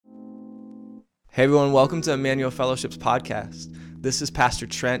Hey everyone, welcome to Emmanuel Fellowship's podcast. This is Pastor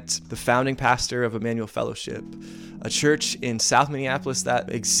Trent, the founding pastor of Emmanuel Fellowship, a church in South Minneapolis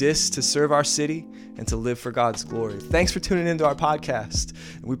that exists to serve our city and to live for God's glory. Thanks for tuning into our podcast.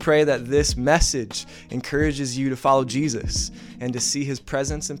 We pray that this message encourages you to follow Jesus and to see his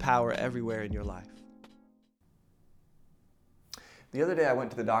presence and power everywhere in your life. The other day I went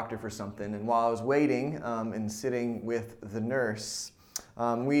to the doctor for something, and while I was waiting and sitting with the nurse,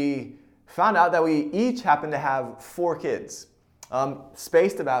 we found out that we each happen to have 4 kids,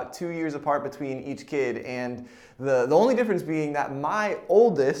 spaced about 2 years apart between each kid. And the only difference being that my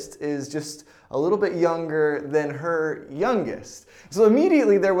oldest is just a little bit younger than her youngest. So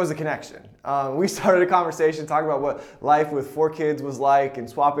immediately there was a connection. We started a conversation talking about what life with 4 kids was like and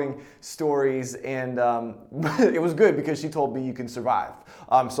swapping stories. And it was good because she told me you can survive.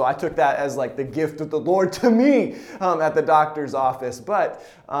 So I took that as like the gift of the Lord to me at the doctor's office. But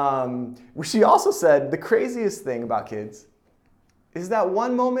she also said the craziest thing about kids is that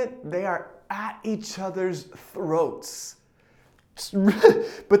one moment they are at each other's throats.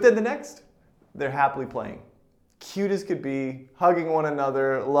 But then the next, they're happily playing. Cute as could be, hugging one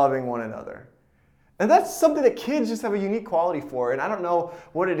another, loving one another. And that's something that kids just have a unique quality for. And I don't know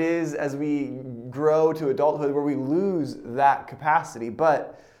what it is as we grow to adulthood where we lose that capacity.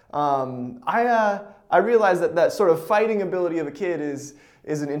 But I realize that sort of fighting ability of a kid is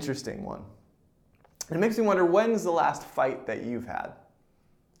an interesting one. And it makes me wonder, when's the last fight that you've had?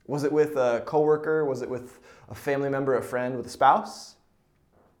 Was it with a coworker? Was it with a family member, a friend, with a spouse?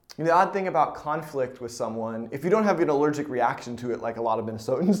 The odd thing about conflict with someone, if you don't have an allergic reaction to it like a lot of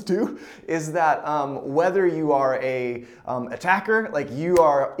Minnesotans do, is that whether you are a attacker, like you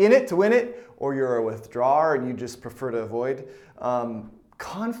are in it to win it, or you're a withdrawer and you just prefer to avoid,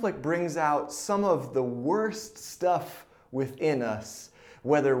 conflict brings out some of the worst stuff within us,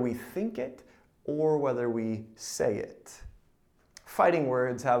 whether we think it or whether we say it. Fighting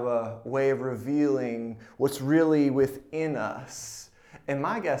words have a way of revealing what's really within us. And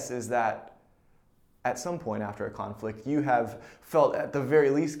my guess is that at some point after a conflict, you have felt at the very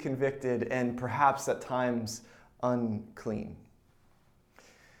least convicted and perhaps at times unclean.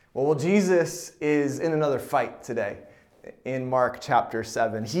 Well, Jesus is in another fight today in Mark chapter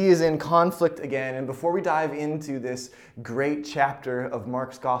 7. He is in conflict again. And before we dive into this great chapter of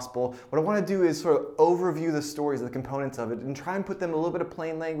Mark's gospel, what I want to do is sort of overview the stories, the components of it, and try and put them in a little bit of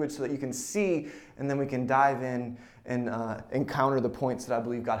plain language so that you can see, and then we can dive in and encounter the points that I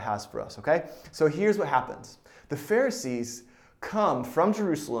believe God has for us, okay? So here's what happens. The Pharisees come from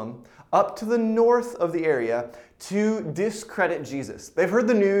Jerusalem up to the north of the area to discredit Jesus. They've heard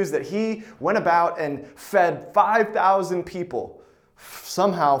the news that he went about and fed 5,000 people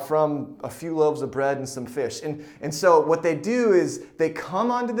somehow from a few loaves of bread and some fish. And so what they do is they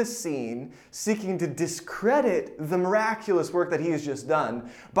come onto the scene seeking to discredit the miraculous work that he has just done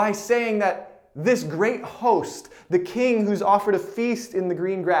by saying that this great host, the king who's offered a feast in the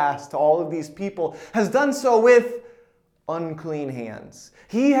green grass to all of these people, has done so with unclean hands.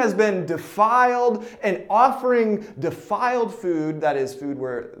 He has been defiled and offering defiled food, that is food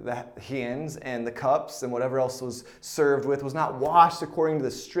where the hands and the cups and whatever else was served with was not washed according to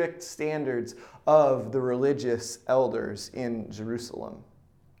the strict standards of the religious elders in Jerusalem.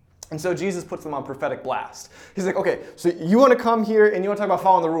 And so Jesus puts them on prophetic blast. He's like, okay, so you want to come here and you want to talk about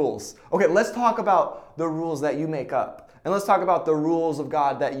following the rules. Okay, let's talk about the rules that you make up. And let's talk about the rules of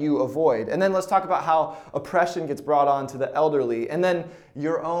God that you avoid. And then let's talk about how oppression gets brought on to the elderly. And then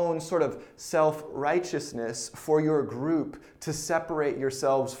your own sort of self-righteousness for your group to separate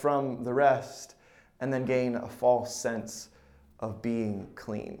yourselves from the rest and then gain a false sense of being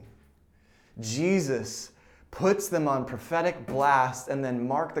clean. Jesus puts them on prophetic blast, and then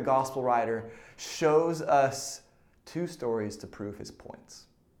Mark, the gospel writer, shows us 2 stories to prove his points.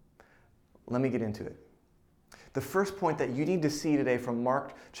 Let me get into it. The first point that you need to see today from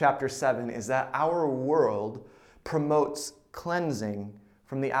Mark chapter 7 is that our world promotes cleansing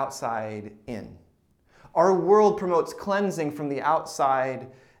from the outside in. Our world promotes cleansing from the outside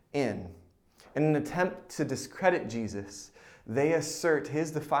in. In an attempt to discredit Jesus, they assert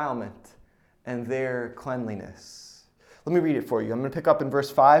his defilement and their cleanliness. Let me read it for you. I'm going to pick up in verse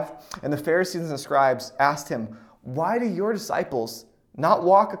 5. And the Pharisees and the scribes asked him, "Why do your disciples not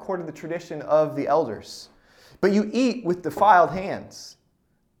walk according to the tradition of the elders, but you eat with defiled hands?"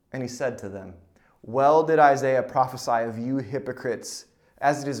 And he said to them, "Well did Isaiah prophesy of you hypocrites,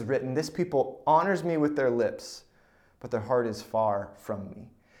 as it is written, 'This people honors me with their lips, but their heart is far from me.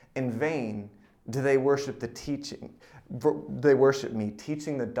 In vain do they worship me,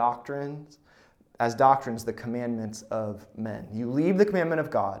 teaching the doctrines as doctrines the commandments of men. You leave the commandment of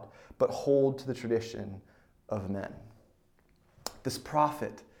God, but hold to the tradition of men. This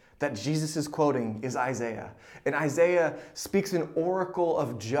prophet that Jesus is quoting is Isaiah. And Isaiah speaks an oracle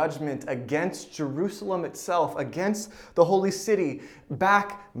of judgment against Jerusalem itself, against the holy city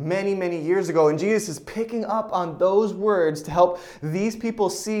back many, many years ago. And Jesus is picking up on those words to help these people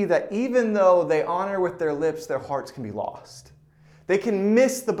see that even though they honor with their lips, their hearts can be lost. They can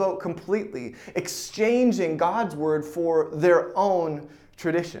miss the boat completely, exchanging God's word for their own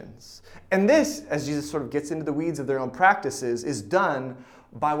traditions. And this, as Jesus sort of gets into the weeds of their own practices, is done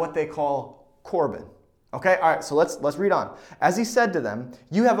by what they call Corban. Okay, all right, so let's read on. As he said to them,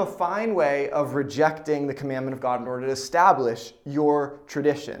 you have a fine way of rejecting the commandment of God in order to establish your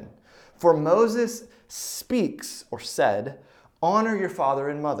tradition. For Moses speaks, or said, honor your father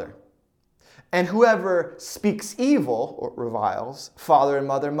and mother. And whoever speaks evil, or reviles, father and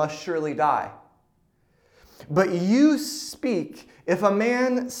mother must surely die. But you speak, if a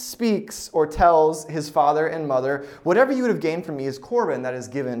man speaks or tells his father and mother, whatever you would have gained from me is Corban that is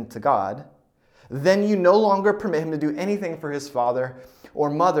given to God, then you no longer permit him to do anything for his father or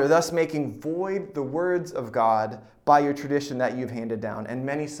mother, thus making void the words of God by your tradition that you've handed down, and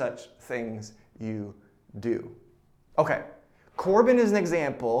many such things you do. Okay, Corban is an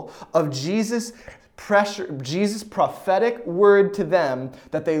example of Jesus' prophetic word to them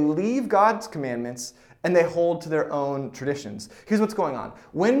that they leave God's commandments and they hold to their own traditions. Here's what's going on.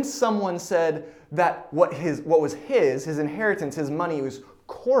 When someone said that what was his inheritance, his money was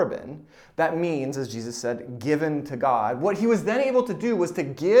Corban, that means, as Jesus said, given to God. What he was then able to do was to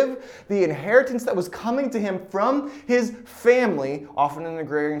give the inheritance that was coming to him from his family, often in an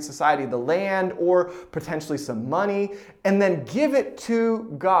agrarian society, the land or potentially some money, and then give it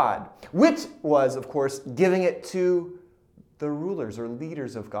to God, which was, of course, giving it to the rulers or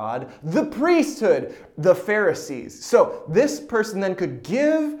leaders of God, the priesthood, the Pharisees. So this person then could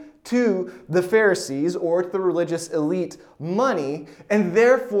give to the Pharisees or to the religious elite money and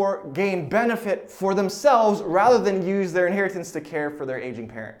therefore gain benefit for themselves rather than use their inheritance to care for their aging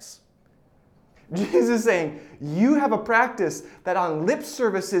parents. Jesus is saying, you have a practice that on lip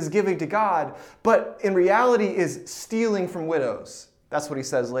service is giving to God, but in reality is stealing from widows. That's what he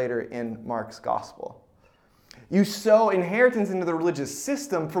says later in Mark's gospel. You sow inheritance into the religious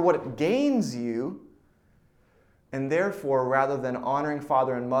system for what it gains you, and therefore, rather than honoring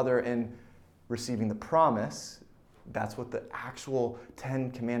father and mother and receiving the promise, that's what the actual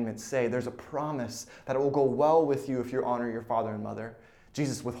 10 Commandments say. There's a promise that it will go well with you if you honor your father and mother.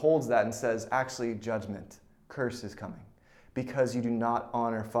 Jesus withholds that and says, actually, judgment, curse is coming because you do not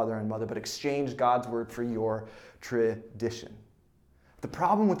honor father and mother, but exchange God's word for your tradition. The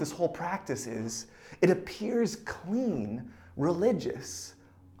problem with this whole practice is it appears clean, religious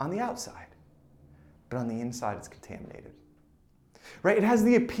on the outside, but on the inside it's contaminated. Right? It has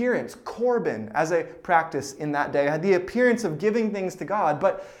the appearance, Corban, as a practice in that day, had the appearance of giving things to God,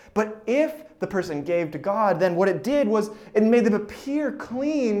 but if the person gave to God, then what it did was it made them appear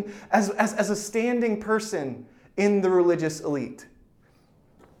clean as a standing person in the religious elite.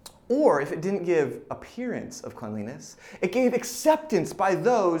 Or if it didn't give appearance of cleanliness, it gave acceptance by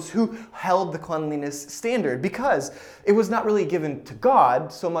those who held the cleanliness standard, because it was not really given to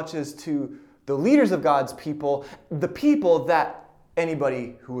God so much as to the leaders of God's people, the people that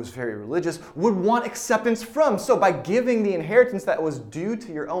anybody who was very religious would want acceptance from. So by giving the inheritance that was due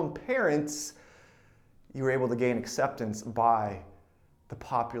to your own parents, you were able to gain acceptance by the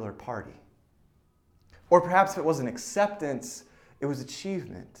popular party. Or perhaps if it wasn't acceptance, it was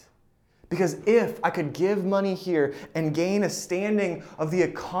achievement. Because if I could give money here and gain a standing of the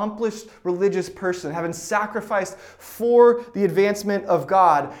accomplished religious person, having sacrificed for the advancement of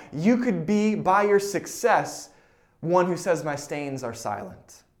God, you could be, by your success, one who says my stains are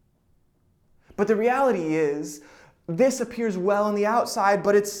silent. But the reality is, this appears well on the outside,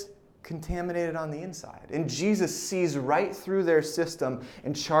 but it's contaminated on the inside. And Jesus sees right through their system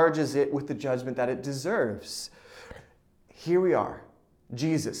and charges it with the judgment that it deserves. Here we are.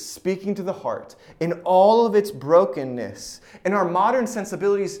 Jesus speaking to the heart in all of its brokenness, and our modern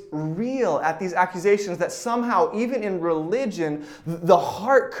sensibilities reel at these accusations that somehow, even in religion, the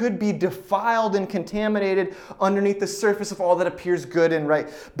heart could be defiled and contaminated underneath the surface of all that appears good and right.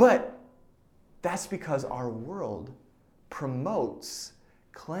 But that's because our world promotes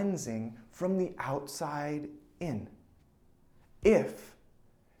cleansing from the outside in. If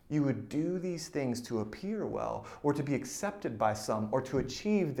you would do these things to appear well, or to be accepted by some, or to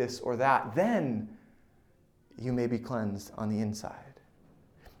achieve this or that, then you may be cleansed on the inside.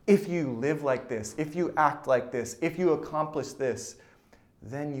 If you live like this, if you act like this, if you accomplish this,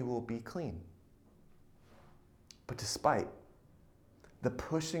 then you will be clean. But despite the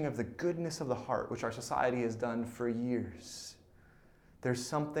pushing of the goodness of the heart, which our society has done for years, there's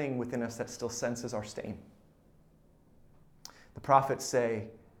something within us that still senses our stain. The prophets say,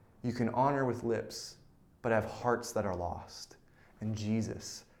 you can honor with lips, but have hearts that are lost. And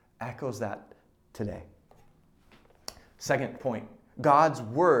Jesus echoes that today. Second point, God's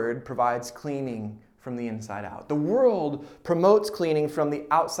word provides cleaning from the inside out. The world promotes cleaning from the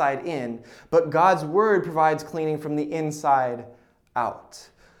outside in, but God's word provides cleaning from the inside out.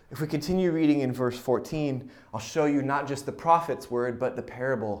 If we continue reading in verse 14, I'll show you not just the prophet's word, but the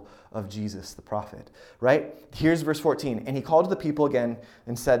parable of Jesus, the prophet, right? Here's verse 14. And he called to the people again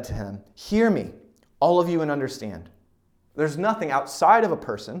and said to him, hear me, all of you, and understand. There's nothing outside of a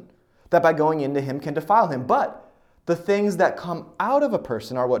person that by going into him can defile him, but the things that come out of a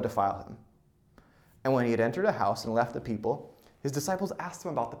person are what defile him. And when he had entered a house and left the people, his disciples asked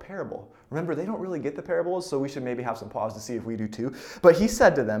him about the parable. Remember, they don't really get the parables, so we should maybe have some pause to see if we do too. But he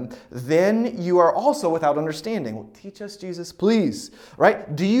said to them, then you are also without understanding. Well, teach us, Jesus, please.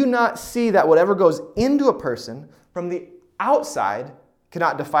 Right? Do you not see that whatever goes into a person from the outside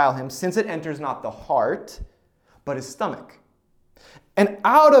cannot defile him, since it enters not the heart, but his stomach? And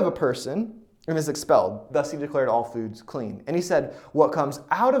out of a person and is expelled. Thus he declared all foods clean. And he said, what comes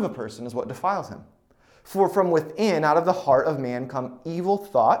out of a person is what defiles him. For from within, out of the heart of man, come evil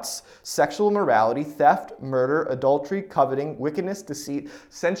thoughts, sexual immorality, theft, murder, adultery, coveting, wickedness, deceit,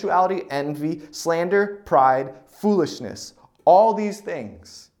 sensuality, envy, slander, pride, foolishness. All these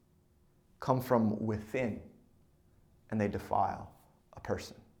things come from within, and they defile a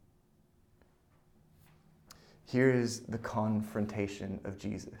person. Here is the confrontation of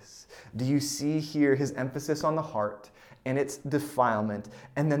Jesus. Do you see here his emphasis on the heart and its defilement,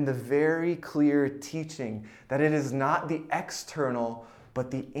 and then the very clear teaching that it is not the external, but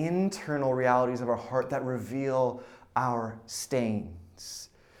the internal realities of our heart that reveal our stains.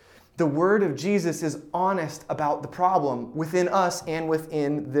 The word of Jesus is honest about the problem within us and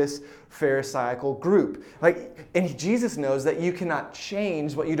within this Pharisaical group. And Jesus knows that you cannot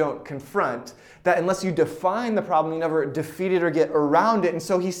change what you don't confront, that unless you define the problem, you never defeat it or get around it. And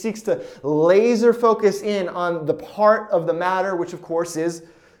so he seeks to laser focus in on the part of the matter, which of course is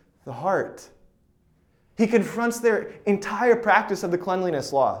the heart. He confronts their entire practice of the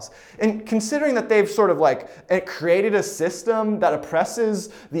cleanliness laws. And considering that they've sort of created a system that oppresses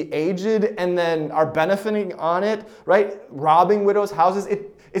the aged and then are benefiting on it, right? Robbing widows' houses,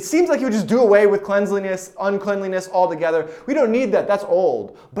 it seems like he would just do away with cleanliness, uncleanliness altogether. We don't need that. That's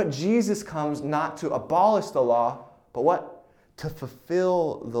old. But Jesus comes not to abolish the law, but what? To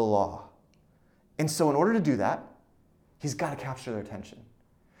fulfill the law. And so in order to do that, he's got to capture their attention.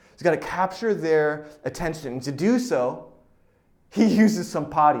 He's got to capture their attention. And to do so, he uses some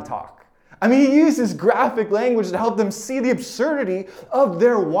potty talk. I mean, he uses graphic language to help them see the absurdity of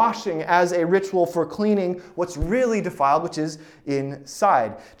their washing as a ritual for cleaning what's really defiled, which is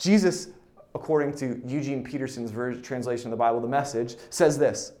inside. Jesus, according to Eugene Peterson's translation of the Bible, The Message, says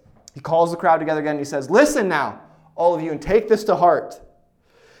this. He calls the crowd together again and he says, listen now, all of you, and take this to heart.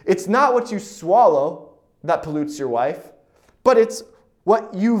 It's not what you swallow that pollutes your wife, but it's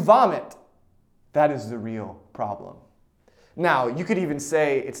what you vomit. That is the real problem. Now, you could even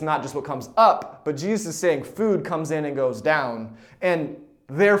say it's not just what comes up, but Jesus is saying food comes in and goes down and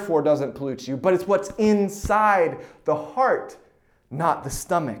therefore doesn't pollute you, but it's what's inside the heart, not the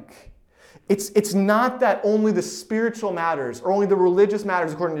stomach. It's not that only the spiritual matters or only the religious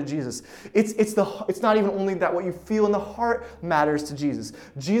matters according to Jesus. It's not even only that what you feel in the heart matters to Jesus.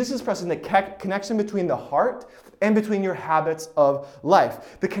 Jesus is pressing the connection between the heart and between your habits of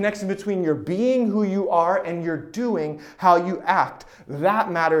life. The connection between your being who you are and your doing how you act.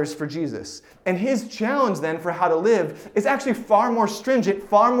 That matters for Jesus. And his challenge then for how to live is actually far more stringent,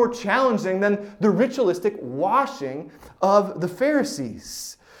 far more challenging than the ritualistic washing of the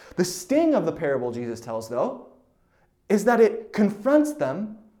Pharisees. The sting of the parable, Jesus tells, though, is that it confronts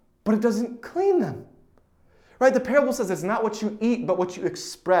them, but it doesn't clean them. Right? The parable says it's not what you eat, but what you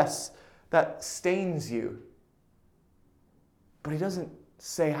express that stains you. But he doesn't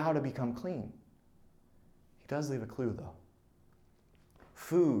say how to become clean. He does leave a clue, though.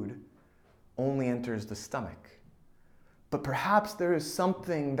 Food only enters the stomach. But perhaps there is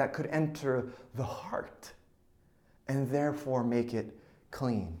something that could enter the heart and therefore make it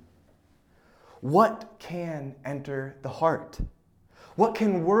clean. What can enter the heart? What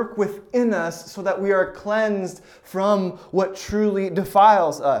can work within us so that we are cleansed from what truly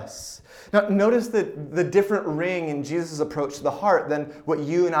defiles us? Now, notice the different ring in Jesus' approach to the heart than what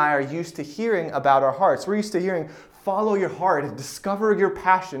you and I are used to hearing about our hearts. We're used to hearing follow your heart and discover your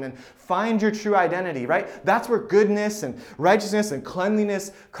passion and find your true identity, right? That's where goodness and righteousness and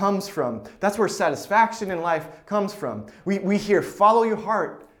cleanliness comes from. That's where satisfaction in life comes from. We hear, follow your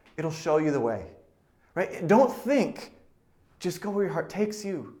heart, it'll show you the way, right? Don't think, just go where your heart takes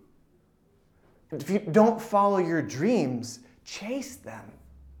you. If you don't follow your dreams, chase them.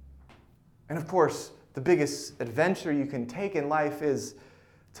 And of course, the biggest adventure you can take in life is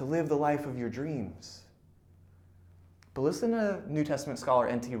to live the life of your dreams. But listen to New Testament scholar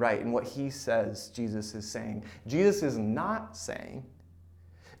N.T. Wright and what he says Jesus is saying. Jesus is not saying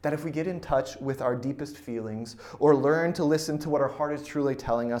that if we get in touch with our deepest feelings or learn to listen to what our heart is truly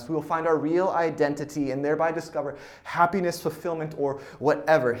telling us, we will find our real identity and thereby discover happiness, fulfillment, or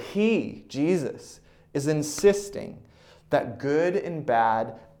whatever. He, Jesus, is insisting that good and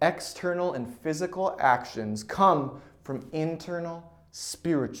bad, external and physical actions come from internal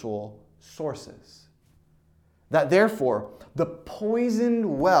spiritual sources. That therefore, the poisoned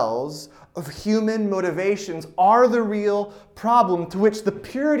wells of human motivations are the real problem to which the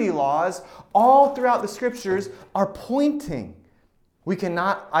purity laws all throughout the scriptures are pointing. We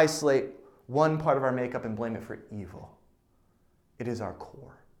cannot isolate one part of our makeup and blame it for evil. It is our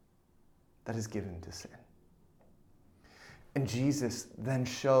core that is given to sin. And Jesus then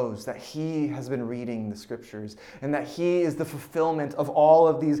shows that he has been reading the scriptures and that he is the fulfillment of all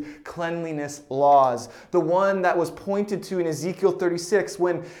of these cleanliness laws. The one that was pointed to in Ezekiel 36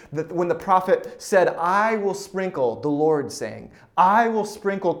 when the prophet said, I will sprinkle, the Lord saying, I will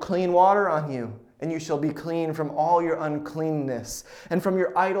sprinkle clean water on you, and you shall be clean from all your uncleanness. And from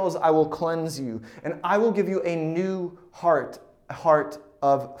your idols I will cleanse you, and I will give you a new heart, a heart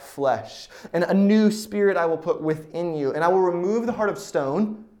of flesh, and a new spirit I will put within you, and I will remove the heart of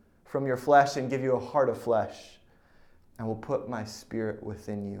stone from your flesh and give you a heart of flesh. I will put my spirit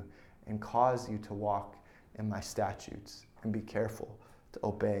within you and cause you to walk in my statutes and be careful to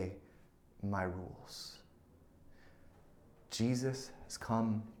obey my rules. Jesus has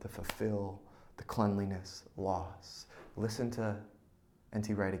come to fulfill the cleanliness laws. Listen to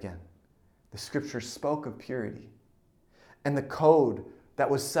N.T. Wright again. The scripture spoke of purity, and the code that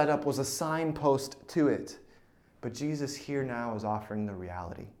was set up was a signpost to it. But Jesus here now is offering the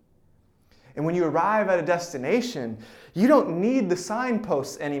reality. And when you arrive at a destination, you don't need the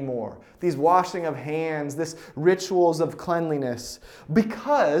signposts anymore. These washing of hands, this rituals of cleanliness,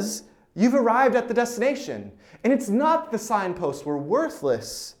 because you've arrived at the destination. And it's not the signposts were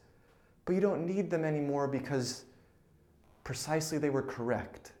worthless, but you don't need them anymore because precisely they were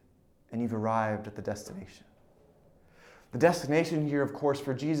correct, and you've arrived at the destination. The destination here, of course,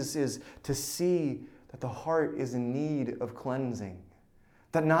 for Jesus is to see that the heart is in need of cleansing.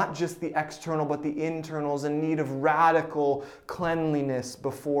 That not just the external, but the internal is in need of radical cleanliness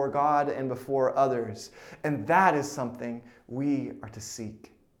before God and before others. And that is something we are to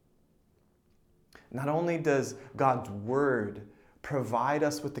seek. Not only does God's word provide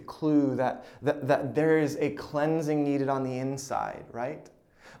us with the clue that there is a cleansing needed on the inside, right?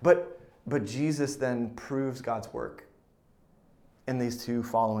 But Jesus then proves God's work in these two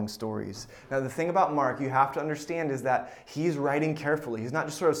following stories. Now, the thing about Mark you have to understand is that he's writing carefully. He's not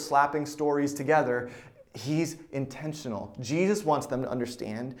just sort of slapping stories together. He's intentional. Jesus wants them to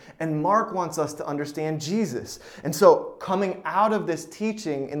understand, and Mark wants us to understand Jesus. And so, coming out of this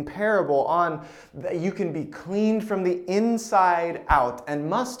teaching in parable on that you can be cleaned from the inside out and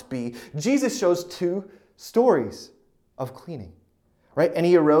must be, Jesus shows two stories of cleaning. Right? And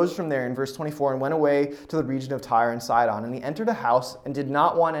he arose from there in verse 24 and went away to the region of Tyre and Sidon. And he entered a house and did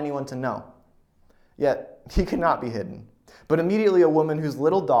not want anyone to know. Yet he could not be hidden. But immediately a woman whose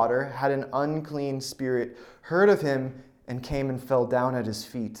little daughter had an unclean spirit heard of him and came and fell down at his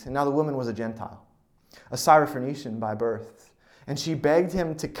feet. And now the woman was a Gentile, a Syrophoenician by birth. And she begged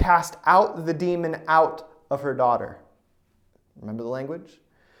him to cast out the demon out of her daughter. Remember the language?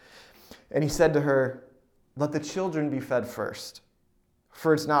 And he said to her, let the children be fed first.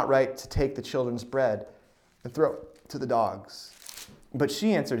 For it's not right to take the children's bread and throw it to the dogs. But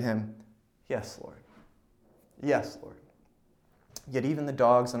she answered him, yes, Lord. Yes, Lord. Yet even the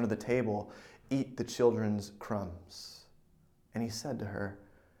dogs under the table eat the children's crumbs. And he said to her,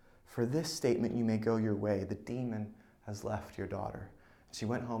 for this statement you may go your way. The demon has left your daughter. And she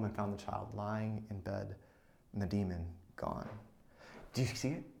went home and found the child lying in bed and the demon gone. Do you see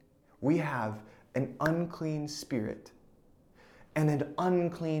it? We have an unclean spirit and an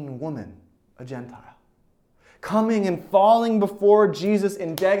unclean woman, a Gentile, coming and falling before Jesus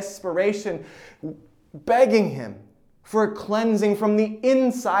in desperation, begging him for a cleansing from the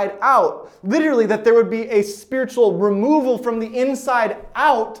inside out. Literally, that there would be a spiritual removal from the inside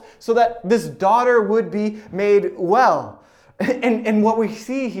out so that this daughter would be made well. And what we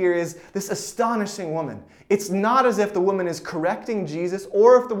see here is this astonishing woman. It's not as if the woman is correcting Jesus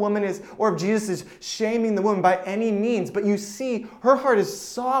or if Jesus is shaming the woman by any means, but you see her heart is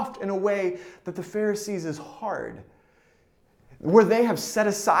soft in a way that the Pharisees is hard. Where they have set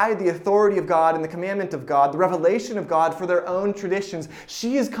aside the authority of God and the commandment of God, the revelation of God for their own traditions.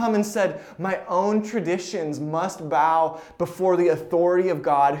 She has come and said, my own traditions must bow before the authority of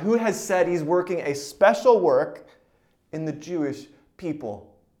God, who has said he's working a special work in the Jewish people.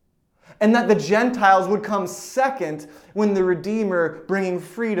 And that the Gentiles would come second when the Redeemer bringing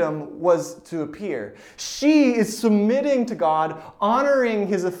freedom was to appear. She is submitting to God, honoring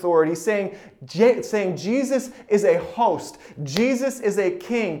his authority, saying Jesus is a host, Jesus is a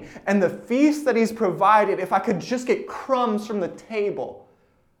king, and the feast that he's provided, if I could just get crumbs from the table,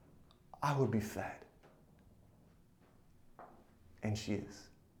 I would be fed. And she is.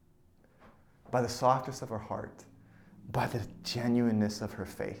 By the softness of her heart, by the genuineness of her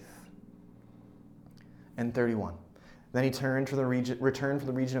faith. And 31. Then he returned from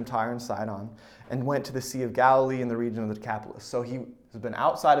the region of Tyre and Sidon and went to the Sea of Galilee in the region of the Decapolis. So he has been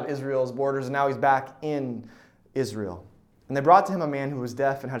outside of Israel's borders, and now he's back in Israel. And they brought to him a man who was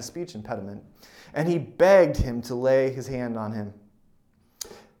deaf and had a speech impediment. And he begged him to lay his hand on him.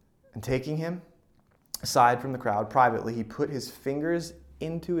 And taking him aside from the crowd privately, he put his fingers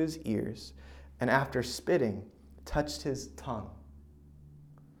into his ears, and after spitting, touched his tongue.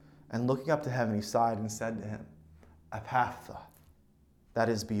 And looking up to heaven, he sighed and said to him, Ephphatha, that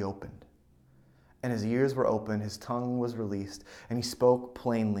is, be opened. And his ears were opened, his tongue was released, and he spoke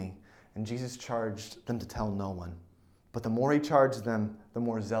plainly. And Jesus charged them to tell no one. But the more he charged them, the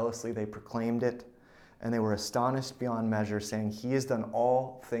more zealously they proclaimed it. And they were astonished beyond measure, saying, he has done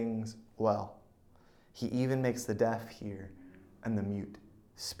all things well. He even makes the deaf hear and the mute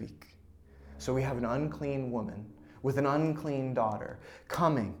speak. So we have an unclean woman with an unclean daughter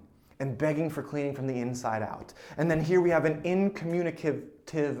coming and begging for cleaning from the inside out. And then here we have an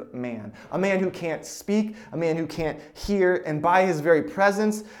incommunicative man, a man who can't speak, a man who can't hear, and by his very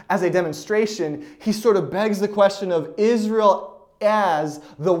presence, as a demonstration, he sort of begs the question of Israel as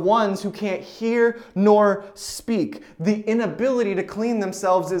the ones who can't hear nor speak. The inability to clean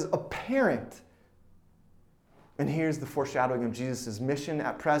themselves is apparent. And here's the foreshadowing of Jesus' mission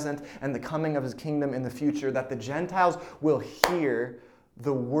at present and the coming of his kingdom in the future, that the Gentiles will hear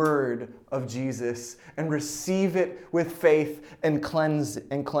the word of Jesus and receive it with faith and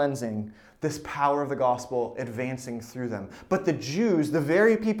cleansing, this power of the gospel advancing through them. But the Jews, the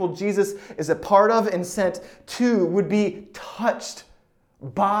very people Jesus is a part of and sent to, would be touched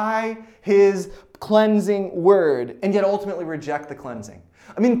by his cleansing word and yet ultimately reject the cleansing.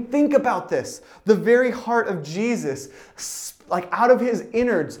 I mean, think about this. The very heart of Jesus, like out of his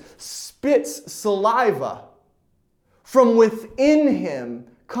innards, spits saliva. From within him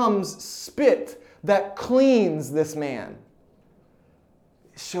comes spit that cleans this man.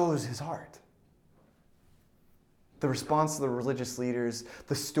 It shows his heart. The response of the religious leaders,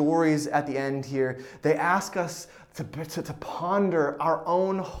 the stories at the end here, they ask us to ponder our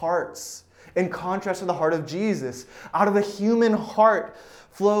own hearts in contrast to the heart of Jesus. Out of the human heart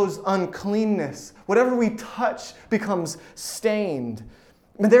flows uncleanness. Whatever we touch becomes stained.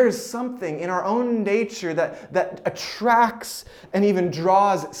 There is something in our own nature that attracts and even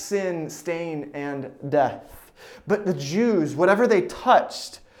draws sin, stain, and death. But the Jews, whatever they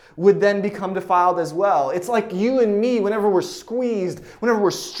touched, would then become defiled as well. It's like you and me, whenever we're squeezed, whenever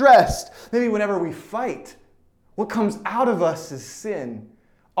we're stressed, maybe whenever we fight. What comes out of us is sin,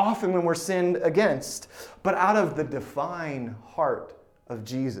 often when we're sinned against. But out of the divine heart of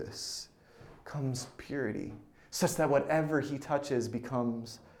Jesus comes purity, such that whatever he touches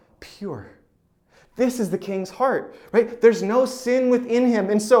becomes pure. This is the king's heart, right? There's no sin within him,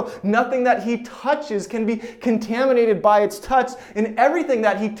 and so nothing that he touches can be contaminated by its touch, and everything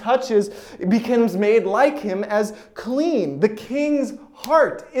that he touches becomes made like him as clean. The king's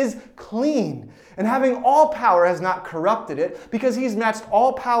heart is clean, and having all power has not corrupted it, because he's matched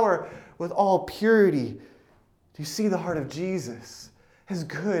all power with all purity. Do you see the heart of Jesus? Is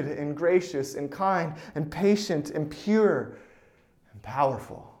good and gracious and kind and patient and pure and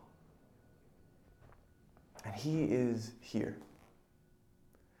powerful. And he is here,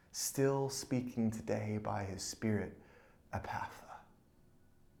 still speaking today by his Spirit, Ephphatha.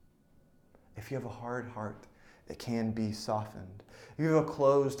 If you have a hard heart, it can be softened. If you have a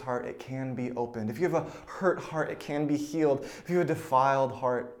closed heart, it can be opened. If you have a hurt heart, it can be healed. If you have a defiled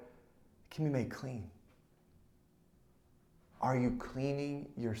heart, it can be made clean. Are you cleaning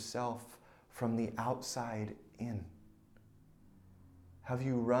yourself from the outside in? Have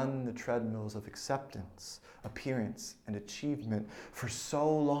you run the treadmills of acceptance, appearance, and achievement for so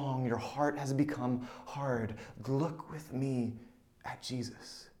long your heart has become hard? Look with me at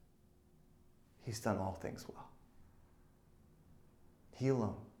Jesus. He's done all things well. He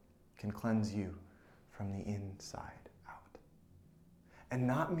alone can cleanse you from the inside out. And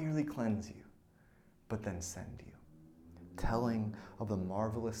not merely cleanse you, but then send you, telling of the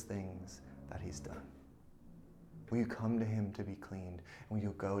marvelous things that he's done. Will you come to him to be cleaned? And will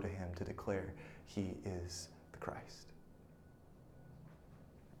you go to him to declare he is the Christ?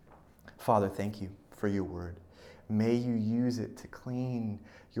 Father, thank you for your word. May you use it to clean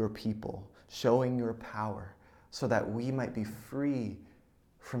your people, showing your power, so that we might be free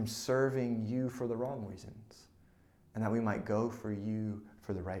from serving you for the wrong reasons, and that we might go for you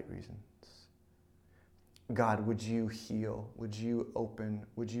for the right reasons. God, would you heal? Would you open?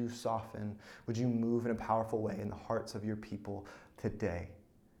 Would you soften? Would you move in a powerful way in the hearts of your people today,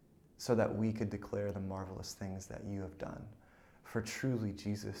 so that we could declare the marvelous things that you have done? For truly,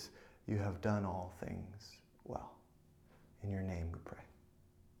 Jesus, you have done all things well. In your name we pray.